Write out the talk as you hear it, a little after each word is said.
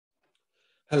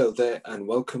Hello there and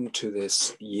welcome to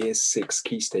this Year 6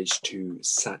 Key Stage 2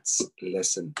 SATS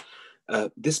lesson.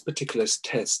 This particular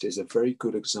test is a very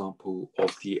good example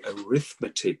of the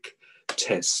arithmetic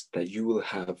test that you will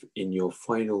have in your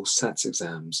final SATS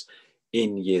exams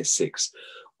in Year 6.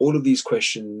 All of these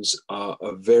questions are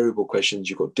variable questions.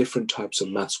 You've got different types of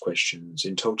maths questions.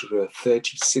 In total, there are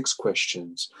 36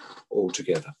 questions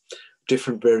altogether.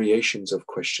 Different variations of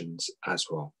questions as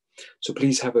well. So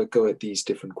please have a go at these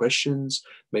different questions.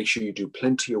 Make sure you do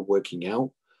plenty of working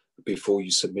out before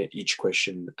you submit each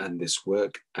question and this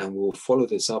work. And we'll follow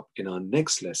this up in our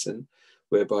next lesson,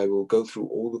 whereby we'll go through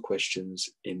all the questions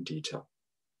in detail.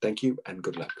 Thank you and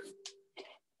good luck.